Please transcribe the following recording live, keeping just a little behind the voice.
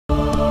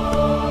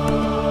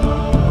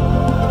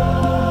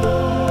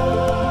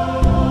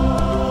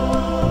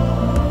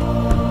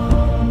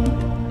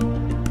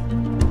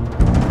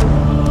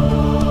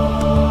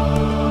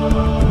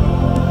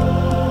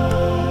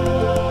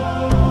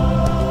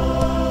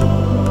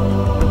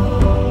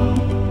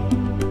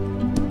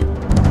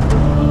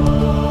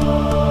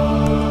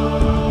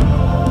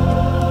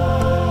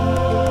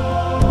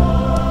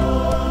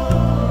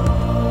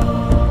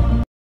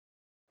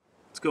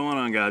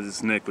guys,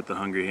 it's Nick with the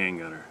Hungry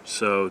Handgunner.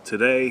 So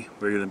today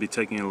we're going to be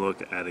taking a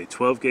look at a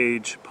 12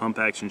 gauge pump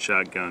action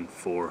shotgun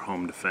for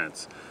home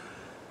defense.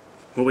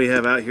 What we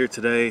have out here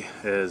today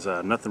is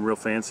nothing real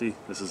fancy.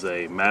 This is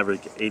a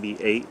Maverick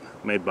 88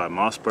 made by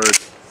Mossberg,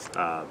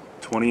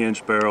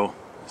 20-inch barrel,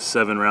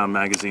 7-round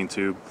magazine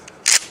tube,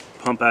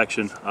 pump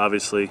action.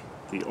 Obviously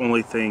the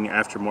only thing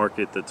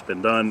aftermarket that's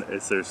been done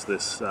is there's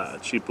this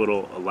cheap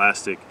little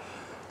elastic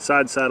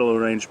side saddle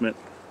arrangement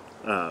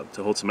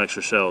to hold some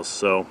extra shells.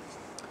 So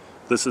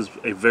this is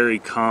a very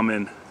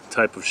common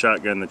type of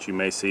shotgun that you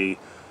may see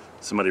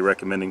somebody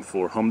recommending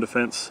for home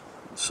defense.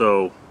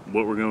 So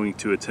what we're going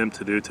to attempt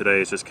to do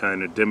today is just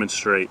kind of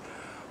demonstrate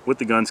what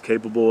the gun's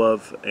capable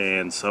of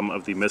and some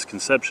of the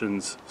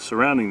misconceptions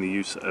surrounding the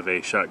use of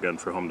a shotgun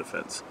for home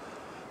defense.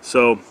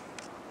 So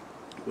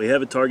we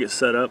have a target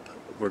set up.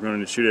 We're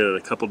going to shoot it at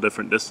a couple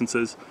different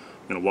distances.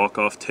 I'm going to walk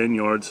off 10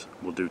 yards.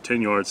 We'll do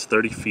 10 yards,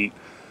 30 feet,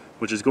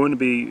 which is going to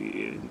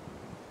be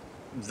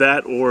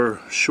that or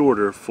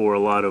shorter for a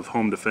lot of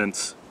home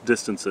defense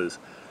distances.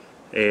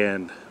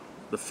 And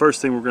the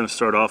first thing we're going to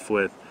start off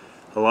with,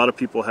 a lot of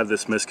people have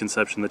this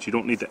misconception that you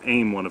don't need to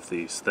aim one of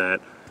these, that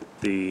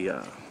the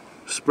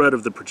spread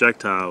of the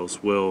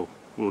projectiles will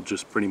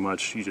just pretty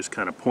much, you just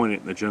kind of point it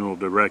in the general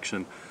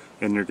direction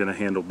and you're going to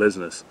handle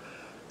business.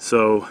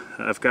 So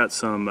I've got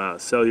some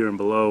cellular and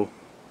below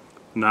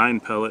 9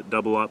 pellet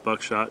double-aught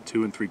buckshot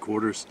 2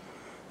 3/4,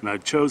 and I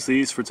chose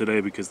these for today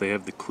because they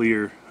have the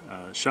clear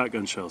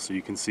shotgun shell, so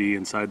you can see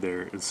inside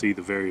there and see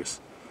the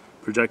various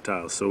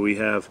projectiles. So we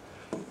have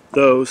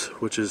those,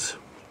 which is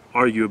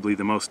arguably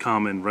the most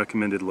common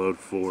recommended load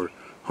for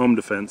home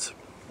defense,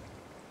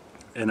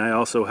 and I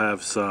also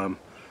have some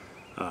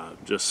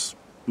just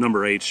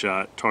number 8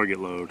 shot target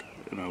load,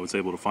 and I was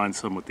able to find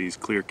some with these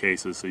clear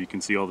cases, so you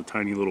can see all the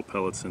tiny little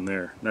pellets in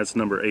there. That's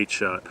number 8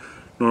 shot,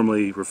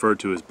 normally referred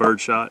to as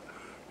bird shot,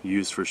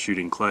 used for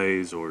shooting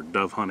clays or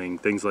dove hunting,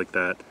 things like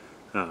that.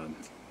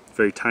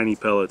 Very tiny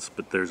pellets,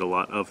 but there's a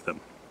lot of them.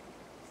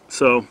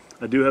 So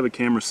I do have a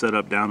camera set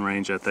up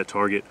downrange at that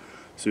target,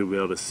 so you'll be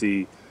able to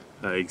see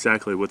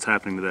exactly what's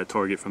happening to that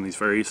target from these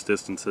various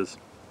distances.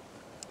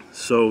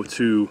 So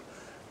to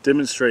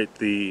demonstrate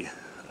the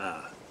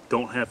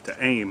don't have to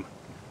aim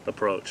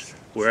approach,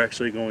 we're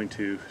actually going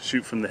to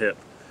shoot from the hip.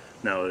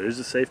 Now there's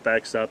a safe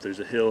backstop,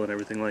 there's a hill and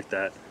everything like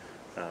that.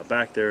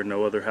 Back there,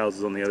 no other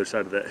houses on the other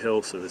side of that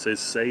hill, so this is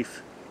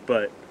safe,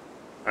 but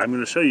I'm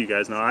going to show you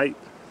guys. Now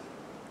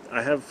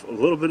I have a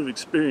little bit of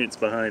experience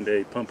behind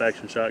a pump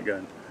action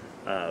shotgun,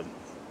 and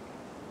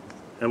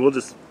we'll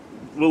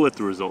let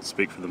the results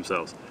speak for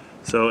themselves.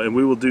 So, and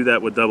we will do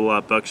that with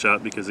double-aught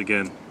buckshot because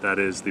again, that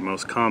is the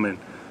most common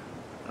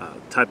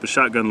type of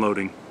shotgun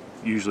loading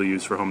usually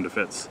used for home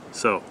defense.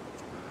 So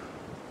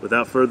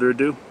without further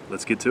ado,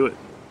 let's get to it.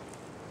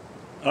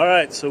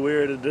 Alright, so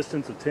we're at a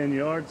distance of 10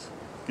 yards.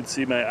 You can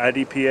see my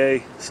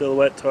IDPA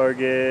silhouette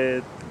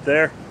target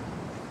there.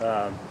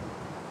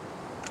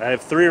 I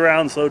have 3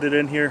 rounds loaded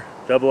in here,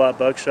 double-aught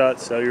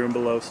buckshot, cellular and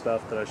below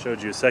stuff that I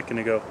showed you a second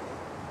ago.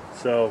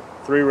 So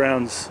 3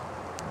 rounds.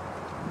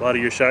 A lot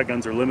of your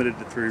shotguns are limited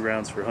to 3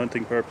 rounds for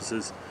hunting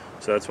purposes,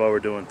 so that's why we're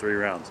doing 3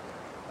 rounds.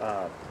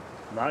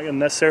 Not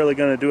necessarily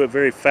going to do it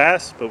very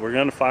fast, but we're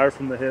going to fire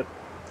from the hip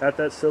at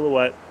that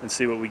silhouette and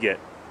see what we get.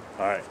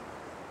 All right.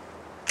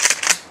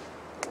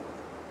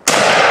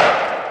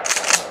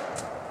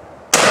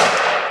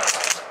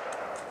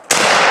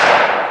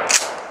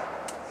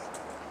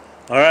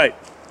 All right.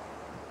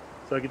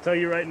 So I can tell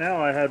you right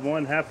now, I had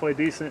one halfway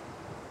decent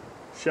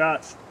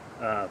shot,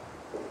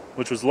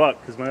 which was luck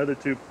because my other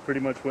 2 pretty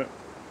much went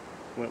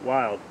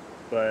wild.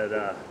 But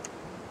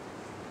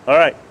all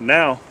right,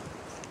 now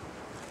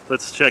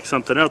let's check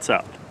something else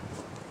out.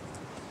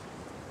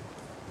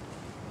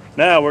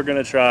 Now we're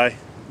going to try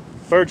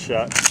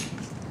birdshot.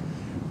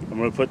 I'm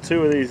going to put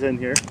 2 of these in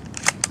here.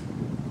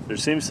 There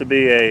seems to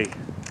be a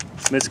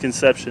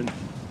misconception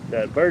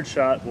that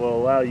birdshot will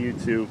allow you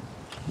to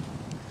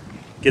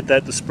get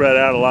that to spread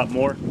out a lot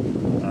more.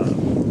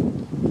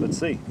 Let's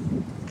see.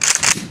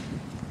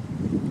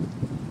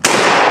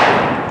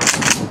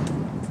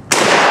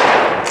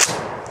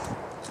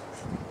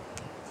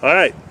 All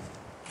right,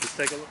 let's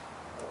take a look.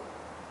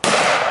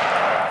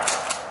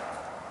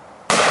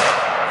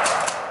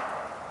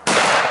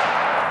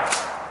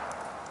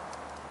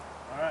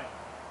 All right,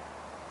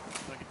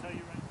 so I can tell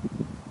you right.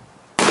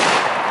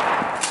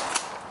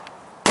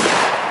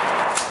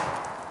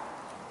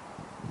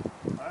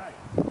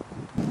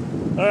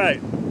 All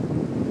right,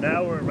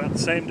 now we're about the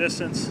same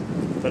distance,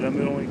 but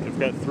I've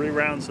got 3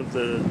 rounds of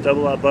the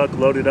double-aught buck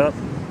loaded up.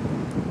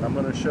 I'm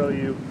going to show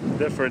you the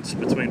difference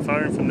between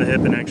firing from the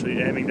hip and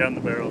actually aiming down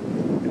the barrel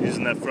and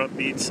using that front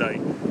bead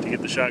sight to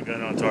get the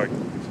shotgun on target.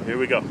 So here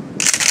we go.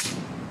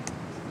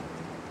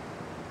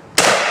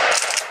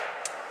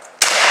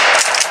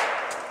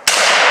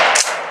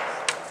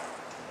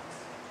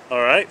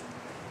 All right,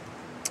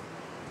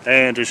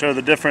 and to show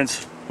the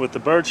difference with the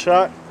bird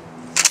shot,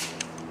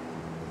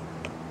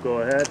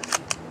 go ahead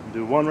and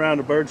do 1 round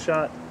of bird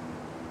shot,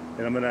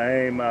 and I'm going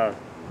to aim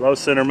low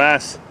center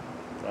mass.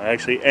 So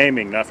actually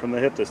aiming, not from the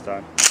hip this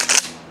time.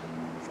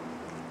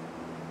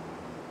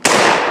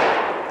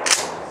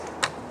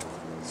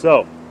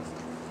 So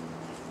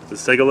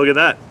let's take a look at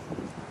that.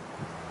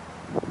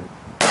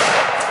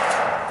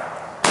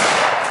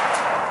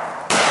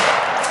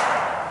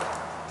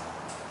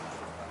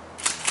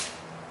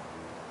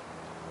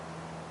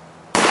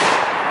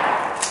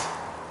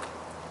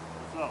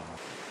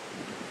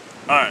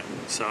 Alright,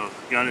 so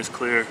gun is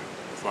clear,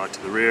 it's locked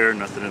to the rear,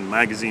 nothing in the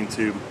magazine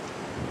tube.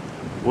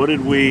 What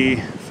did we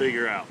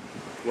figure out?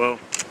 Well,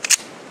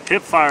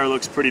 hip fire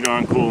looks pretty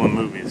darn cool in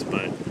movies,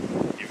 but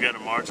you've got a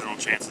marginal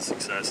chance of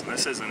success, and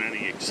this isn't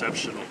any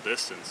exceptional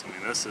distance. I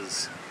mean, this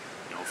is,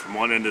 you know, from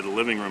one end of the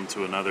living room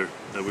to another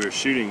that we were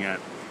shooting at,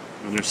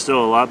 and they're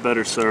still a lot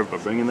better served by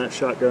bringing that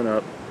shotgun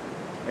up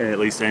and at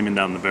least aiming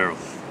down the barrel.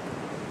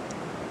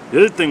 The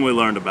other thing we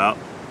learned about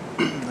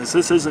is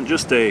this isn't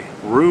just a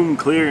room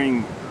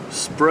clearing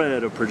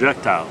spread of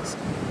projectiles.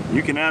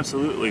 You can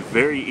absolutely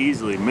very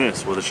easily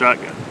miss with a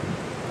shotgun.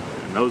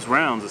 And those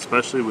rounds,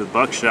 especially with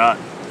buckshot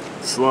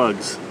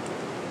slugs,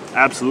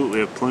 absolutely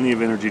have plenty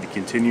of energy to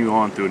continue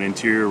on through an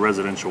interior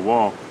residential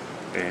wall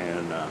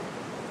and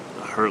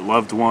hurt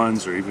loved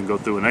ones, or even go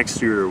through an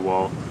exterior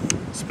wall.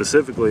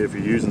 Specifically, if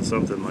you're using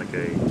something like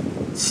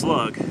a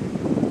slug,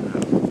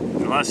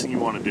 the last thing you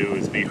want to do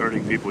is be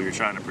hurting people you're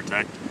trying to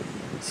protect.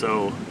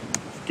 So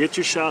get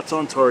your shots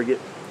on target.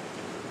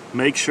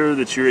 Make sure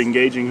that you're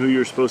engaging who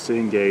you're supposed to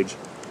engage.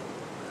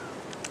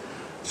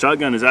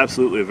 Shotgun is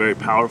absolutely a very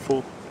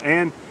powerful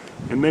and,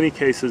 in many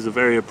cases, a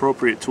very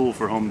appropriate tool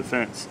for home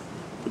defense.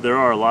 But there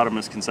are a lot of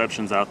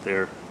misconceptions out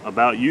there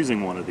about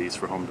using one of these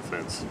for home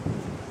defense.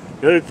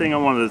 The other thing I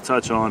wanted to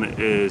touch on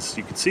is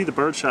you can see the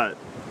birdshot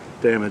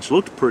damage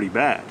looked pretty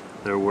bad.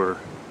 There were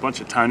a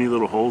bunch of tiny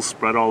little holes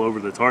spread all over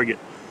the target.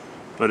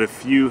 But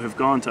if you have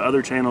gone to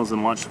other channels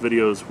and watched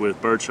videos with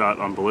birdshot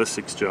on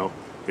ballistics gel,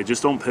 they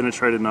just don't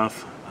penetrate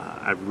enough.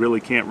 I really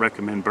can't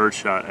recommend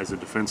birdshot as a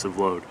defensive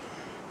load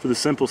for the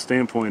simple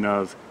standpoint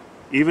of,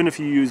 even if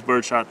you use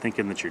birdshot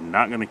thinking that you're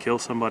not going to kill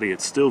somebody,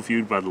 it's still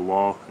viewed by the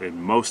law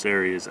in most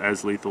areas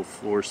as lethal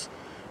force.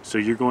 So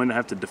you're going to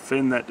have to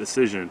defend that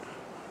decision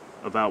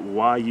about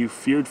why you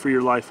feared for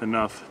your life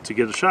enough to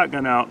get a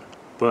shotgun out,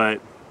 but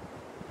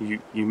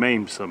you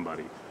maimed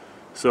somebody.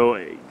 So,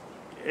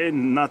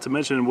 and not to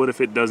mention, what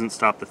if it doesn't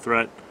stop the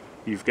threat?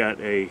 You've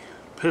got a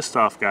pissed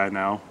off guy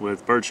now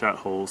with birdshot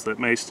holes that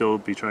may still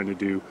be trying to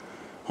do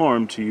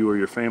harm to you or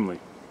your family.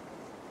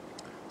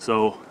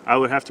 So I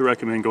would have to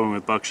recommend going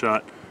with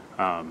buckshot.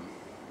 The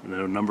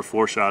number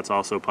 4 shot's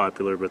also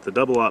popular, but the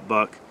double-aught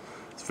buck,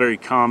 it's very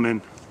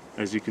common.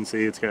 As you can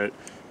see, it's got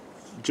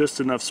just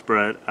enough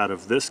spread out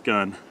of this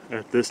gun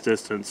at this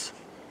distance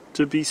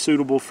to be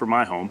suitable for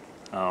my home,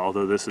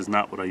 although this is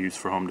not what I use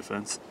for home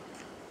defense.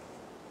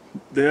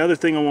 The other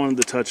thing I wanted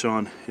to touch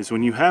on is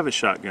when you have a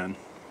shotgun,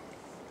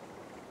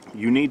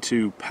 you need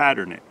to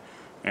pattern it.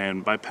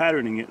 And by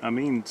patterning it, I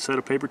mean set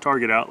a paper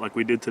target out like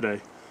we did today.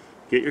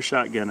 Get your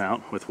shotgun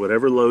out with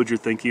whatever load you're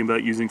thinking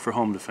about using for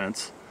home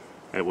defense,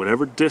 at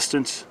whatever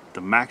distance,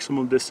 the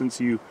maximum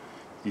distance you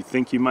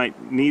think you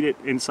might need it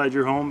inside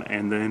your home,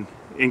 and then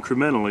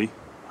incrementally,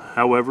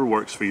 however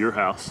works for your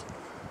house.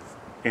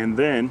 And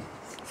then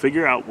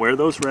figure out where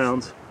those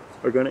rounds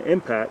are going to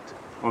impact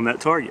on that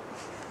target.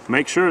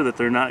 Make sure that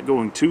they're not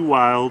going too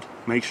wild.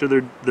 Make sure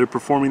they're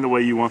performing the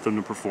way you want them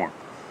to perform.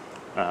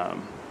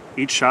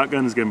 Each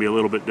shotgun is going to be a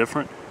little bit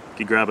different. You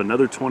could grab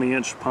another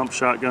 20-inch pump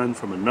shotgun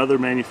from another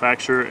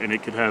manufacturer and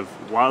it could have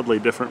wildly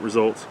different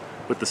results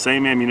with the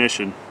same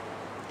ammunition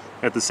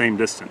at the same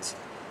distance.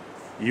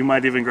 You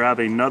might even grab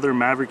another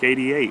Maverick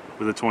 88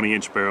 with a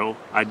 20-inch barrel,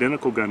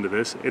 identical gun to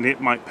this, and it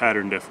might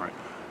pattern different.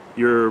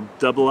 Your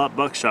double-aught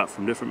buckshot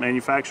from different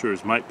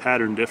manufacturers might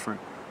pattern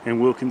different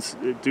and will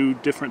do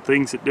different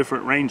things at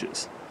different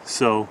ranges.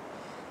 So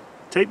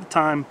take the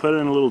time, put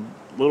in a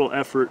little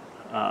effort,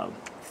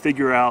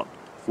 figure out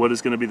what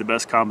is going to be the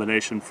best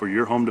combination for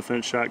your home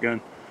defense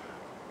shotgun.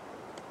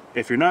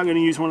 If you're not going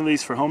to use one of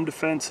these for home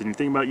defense and you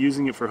think about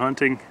using it for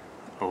hunting,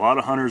 a lot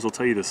of hunters will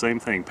tell you the same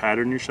thing.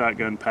 Pattern your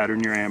shotgun,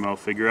 pattern your ammo,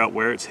 figure out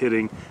where it's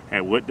hitting,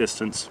 at what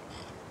distance,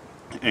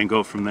 and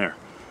go from there.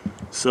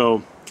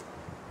 So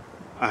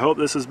I hope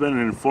this has been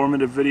an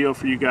informative video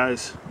for you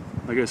guys.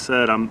 Like I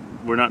said,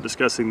 we're not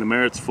discussing the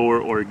merits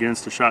for or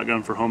against a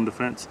shotgun for home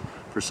defense.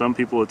 For some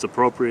people it's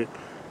appropriate,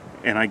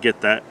 and I get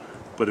that.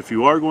 But if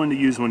you are going to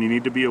use one, you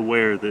need to be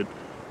aware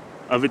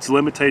of its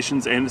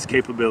limitations and its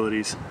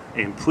capabilities.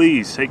 And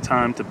please take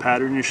time to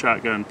pattern your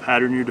shotgun,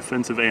 pattern your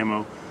defensive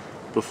ammo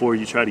before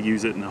you try to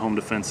use it in a home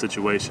defense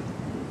situation.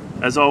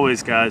 As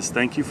always, guys,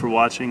 thank you for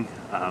watching.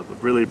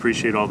 Really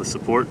appreciate all the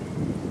support.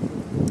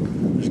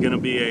 There's going to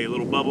be a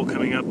little bubble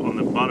coming up on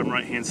the bottom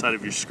right-hand side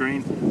of your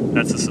screen.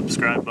 That's the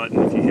subscribe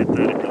button. If you hit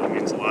that, it really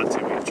means a lot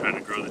to me trying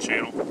to grow the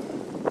channel.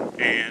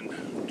 And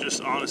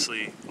just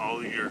honestly, all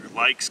of your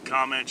likes,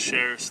 comments,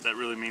 shares, that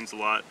really means a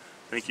lot.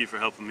 Thank you for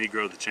helping me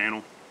grow the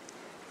channel.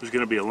 There's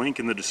going to be a link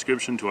in the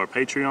description to our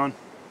Patreon.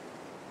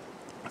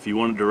 If you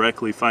want to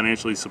directly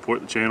financially support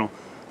the channel,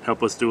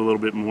 help us do a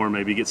little bit more,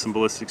 maybe get some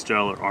ballistics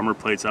gel or armor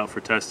plates out for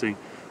testing,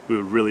 we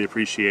would really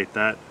appreciate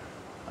that.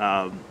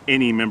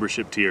 Any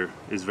membership tier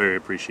is very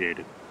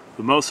appreciated.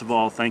 But most of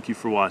all, thank you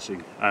for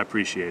watching. I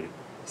appreciate it.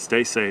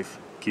 Stay safe,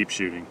 keep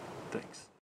shooting. Thanks.